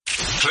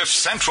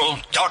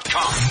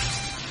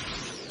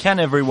CliffCentral.com. Can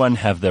everyone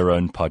have their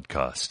own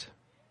podcast?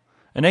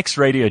 An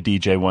ex-radio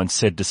DJ once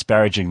said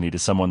disparagingly to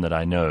someone that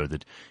I know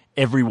that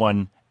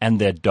everyone and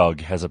their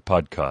dog has a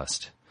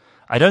podcast.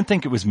 I don't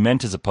think it was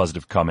meant as a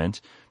positive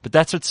comment, but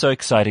that's what's so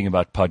exciting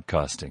about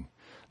podcasting.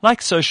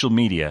 Like social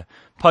media,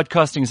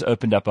 podcasting has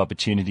opened up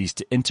opportunities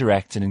to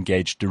interact and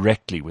engage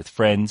directly with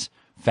friends,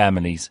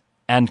 families,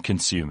 and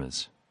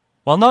consumers.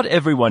 While not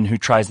everyone who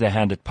tries their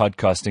hand at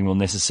podcasting will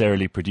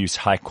necessarily produce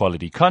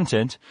high-quality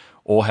content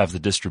or have the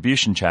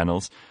distribution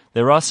channels,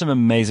 there are some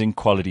amazing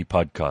quality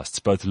podcasts,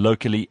 both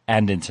locally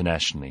and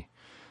internationally.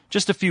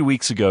 Just a few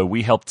weeks ago,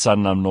 we helped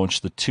Sanlam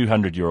launch the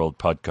 200-Year-Old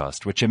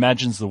podcast, which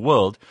imagines the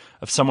world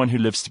of someone who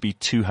lives to be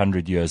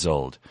 200 years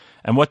old,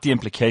 and what the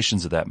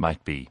implications of that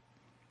might be.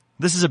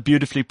 This is a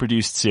beautifully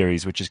produced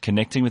series which is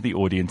connecting with the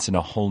audience in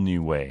a whole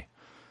new way.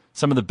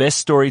 Some of the best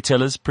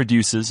storytellers,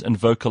 producers, and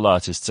vocal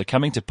artists are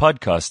coming to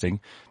podcasting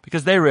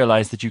because they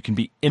realize that you can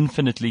be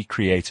infinitely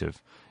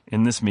creative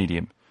in this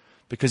medium,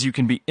 with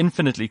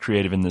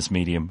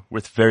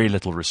very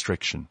little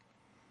restriction.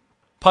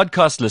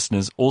 Podcast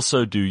listeners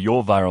also do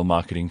your viral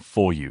marketing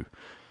for you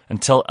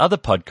and tell other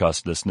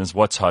podcast listeners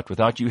what's hot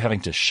without you having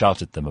to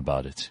shout at them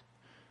about it.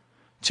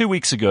 2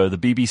 weeks ago, the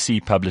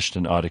BBC published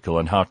an article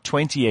on how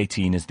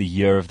 2018 is the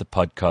year of the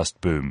podcast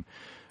boom,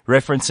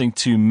 referencing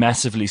two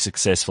massively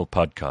successful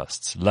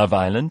podcasts, Love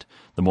Island,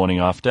 The Morning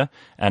After,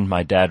 and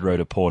My Dad Wrote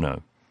a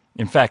Porno.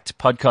 In fact,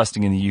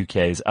 podcasting in the UK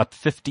is up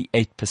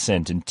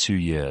 58% in 2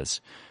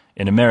 years.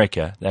 In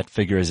America, that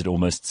figure is at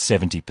almost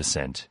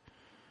 70%.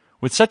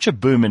 With such a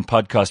boom in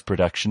podcast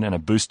production and a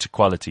boost to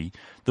quality,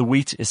 the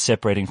wheat is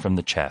separating from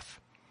the chaff.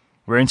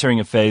 We're entering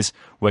a phase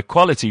where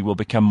quality will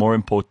become more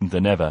important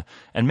than ever,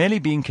 and merely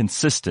being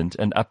consistent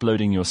and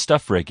uploading your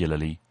stuff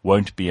regularly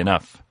won't be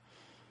enough.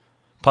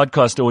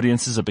 Podcast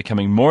audiences are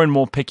becoming more and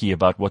more picky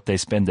about what they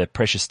spend their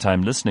precious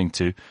time listening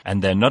to,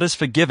 and they're not as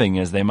forgiving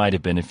as they might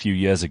have been a few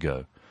years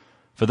ago.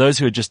 For those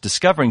who are just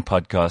discovering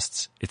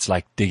podcasts, it's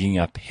like digging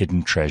up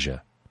hidden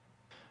treasure.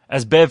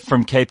 As Bev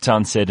from Cape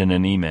Town said in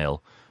an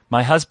email,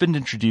 "My husband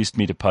introduced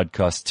me to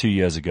podcasts 2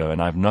 years ago, and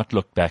I've not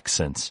looked back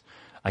since.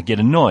 I get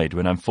annoyed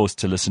when I'm forced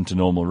to listen to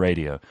normal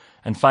radio,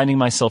 and finding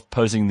myself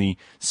posing the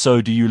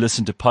 'so do you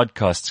listen to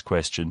podcasts'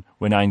 question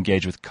when I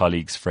engage with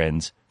colleagues,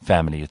 friends,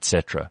 family,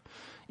 etc.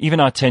 Even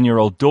our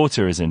 10-year-old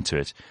daughter is into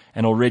it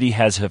and already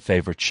has her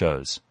favorite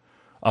shows.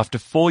 After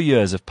 4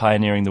 years of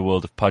pioneering the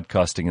world of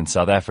podcasting in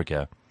South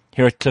Africa,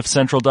 here at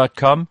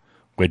CliffCentral.com,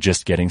 we're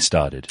just getting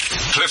started."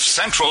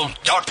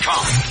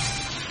 CliffCentral.com.